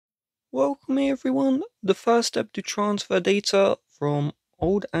Welcome everyone. The first step to transfer data from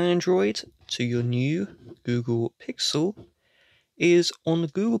old Android to your new Google Pixel is on the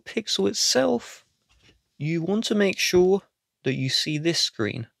Google Pixel itself. You want to make sure that you see this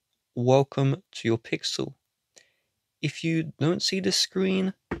screen. Welcome to your Pixel. If you don't see this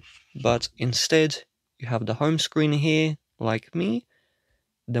screen, but instead you have the home screen here, like me,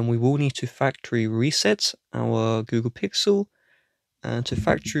 then we will need to factory reset our Google Pixel. And to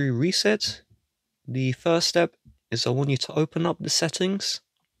factory reset, the first step is I want you to open up the settings,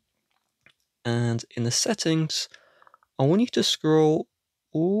 and in the settings I want you to scroll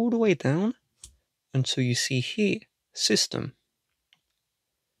all the way down until you see here system.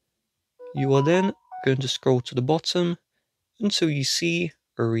 You are then going to scroll to the bottom until you see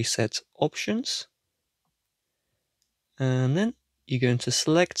a reset options, and then you're going to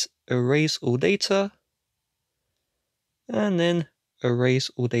select erase all data, and then erase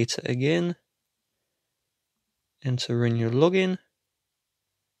all data again, enter in your login,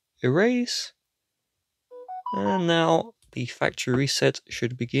 erase, and now the factory reset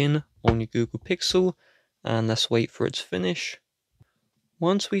should begin on your Google Pixel, and let's wait for it to finish.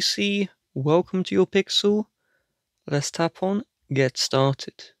 Once we see welcome to your Pixel, let's tap on get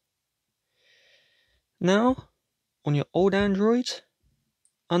started. Now on your old Android,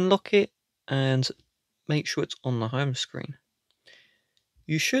 unlock it and make sure it's on the home screen.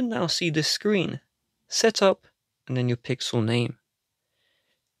 You should now see this screen, setup, and then your Pixel name.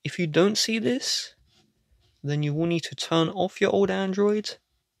 If you don't see this, then you will need to turn off your old Android,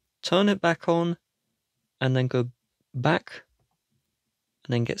 turn it back on, and then go back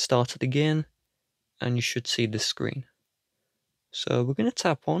and then get started again, and you should see this screen. So we're going to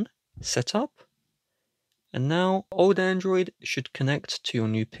tap on setup, and now old Android should connect to your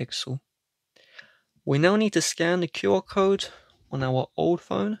new Pixel. We now need to scan the QR code on our old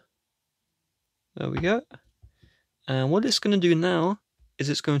phone. There we go. And what it's going to do now is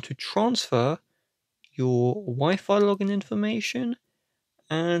it's going to transfer your Wi-Fi login information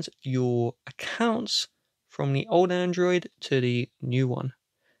and your accounts from the old Android to the new one.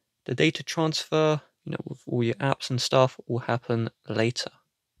 The data transfer, with all your apps and stuff, will happen later.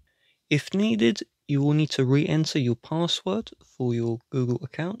 If needed, you will need to re-enter your password for your Google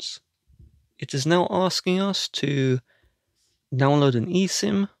accounts. It is now asking us to download an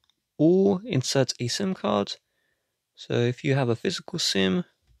eSIM or insert a SIM card. So if you have a physical SIM,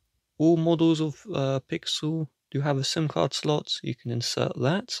 all models of Pixel do have a SIM card slot, so you can insert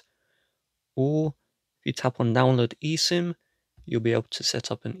that. Or if you tap on download eSIM, you'll be able to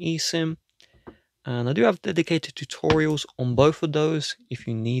set up an eSIM. And I do have dedicated tutorials on both of those if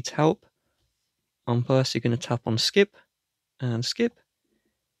you need help. First, you're going to tap on skip and skip.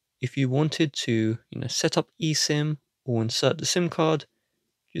 If you wanted to set up eSIM or insert the SIM card,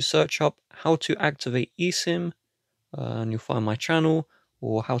 you search up how to activate eSIM and you'll find my channel,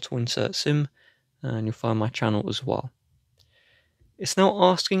 or how to insert SIM and you'll find my channel as well. It's now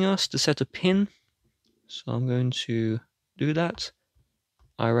asking us to set a PIN, so I'm going to do that.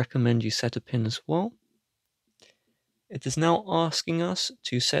 I recommend you set a PIN as well. It is now asking us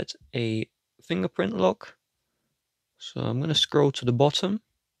to set a fingerprint lock, so I'm going to scroll to the bottom,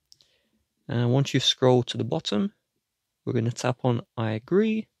 and once you've scrolled to the bottom, we're going to tap on I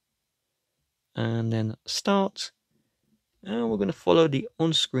agree and then start, and we're going to follow the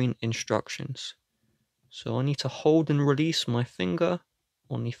on-screen instructions. So I need to hold and release my finger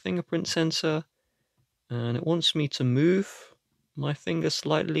on the fingerprint sensor, and it wants me to move my finger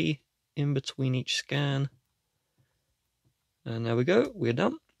slightly in between each scan. And there we go, we're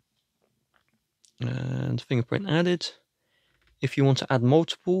done. And fingerprint added. If you want to add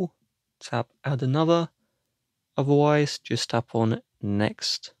multiple, tap add another. Otherwise, just tap on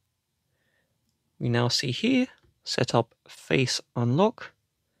next. We now see here, set up face unlock.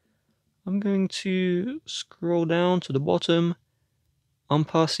 I'm going to scroll down to the bottom. I'm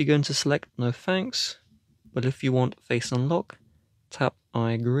personally going to select no thanks, but if you want face unlock, tap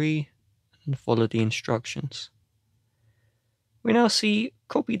I agree and follow the instructions. We now see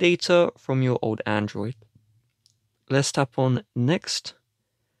copy data from your old Android. Let's tap on next,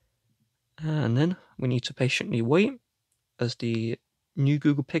 and then we need to patiently wait as the new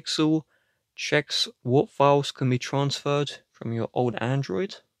Google Pixel checks what files can be transferred from your old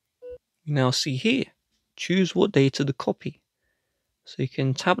Android. You now see here, choose what data to copy. So you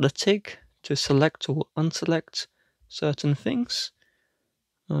can tap the tick to select or unselect certain things.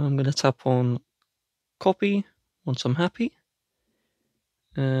 I'm going to tap on copy once I'm happy.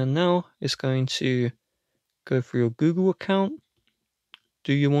 And now it's going to go through your Google account.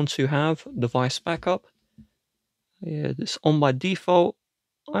 Do you want to have device backup? Yeah, it's on by default.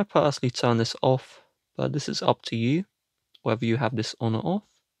 I personally turn this off, but this is up to you, whether you have this on or off.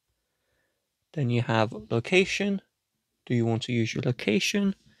 Then you have location. Do you want to use your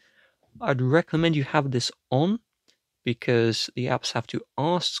location? I'd recommend you have this on because the apps have to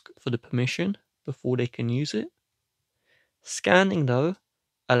ask for the permission before they can use it. Scanning, though,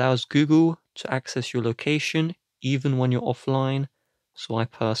 allows Google to access your location even when you're offline, so I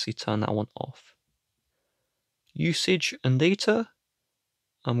personally turn that one off. Usage and data,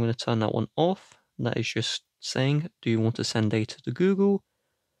 I'm going to turn that one off. That is just saying, do you want to send data to Google?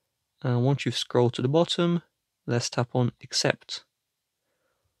 Once you've scrolled to the bottom, let's tap on accept.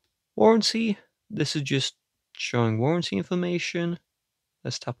 Warranty, this is just showing warranty information.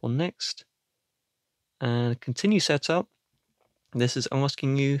 Let's tap on next. And continue setup. This is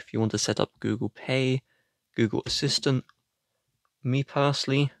asking you if you want to set up Google Pay, Google Assistant. Me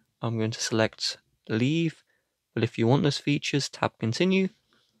personally, I'm going to select leave, but if you want those features, tap continue.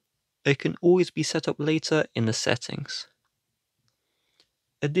 It can always be set up later in the settings.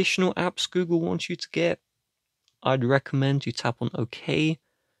 Additional apps Google wants you to get, I'd recommend you tap on OK.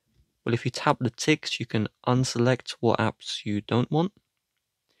 But if you tap the ticks, you can unselect what apps you don't want.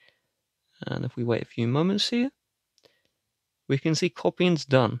 And if we wait a few moments here, we can see copying's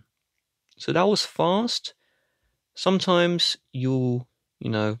done. So that was fast. Sometimes you'll,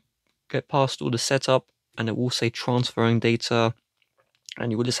 get past all the setup and it will say transferring data,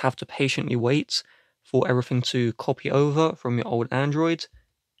 and you will just have to patiently wait for everything to copy over from your old Android.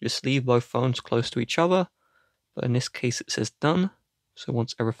 Just leave both phones close to each other. But in this case, it says done. So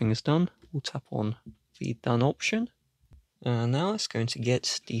once everything is done, we'll tap on the done option. And now it's going to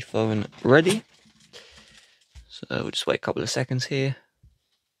get the phone ready. So we'll just wait a couple of seconds here.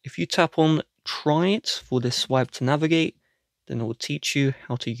 If you tap on try it for this swipe to navigate, then it will teach you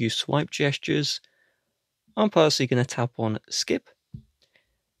how to use swipe gestures. I'm personally going to tap on skip.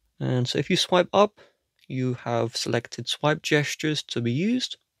 And so if you swipe up, you have selected swipe gestures to be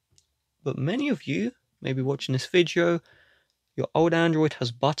used. But many of you may be watching this video, your old Android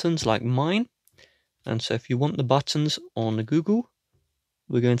has buttons like mine. And so if you want the buttons on Google,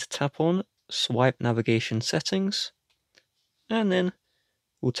 we're going to tap on swipe navigation settings. And then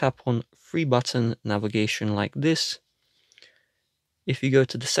we'll tap on free button navigation like this. If you go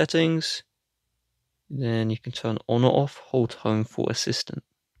to the settings, then you can turn on or off, hold home for assistant.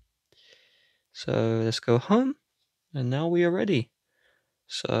 So let's go home, and now we are ready.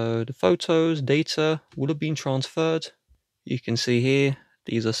 So the photos, data would have been transferred. You can see here,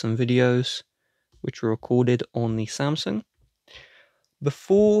 these are some videos which were recorded on the Samsung.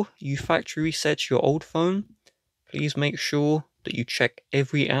 Before you factory reset your old phone, please make sure that you check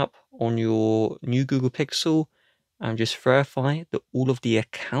every app on your new Google Pixel and just verify that all of the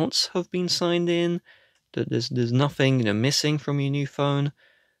accounts have been signed in, that there's nothing missing from your new phone.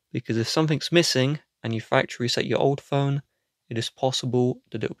 Because if something's missing and you factory reset your old phone, it is possible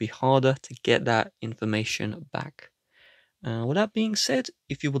that it will be harder to get that information back. With that being said,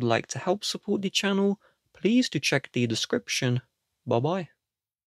 if you would like to help support the channel, please do check the description. Bye bye.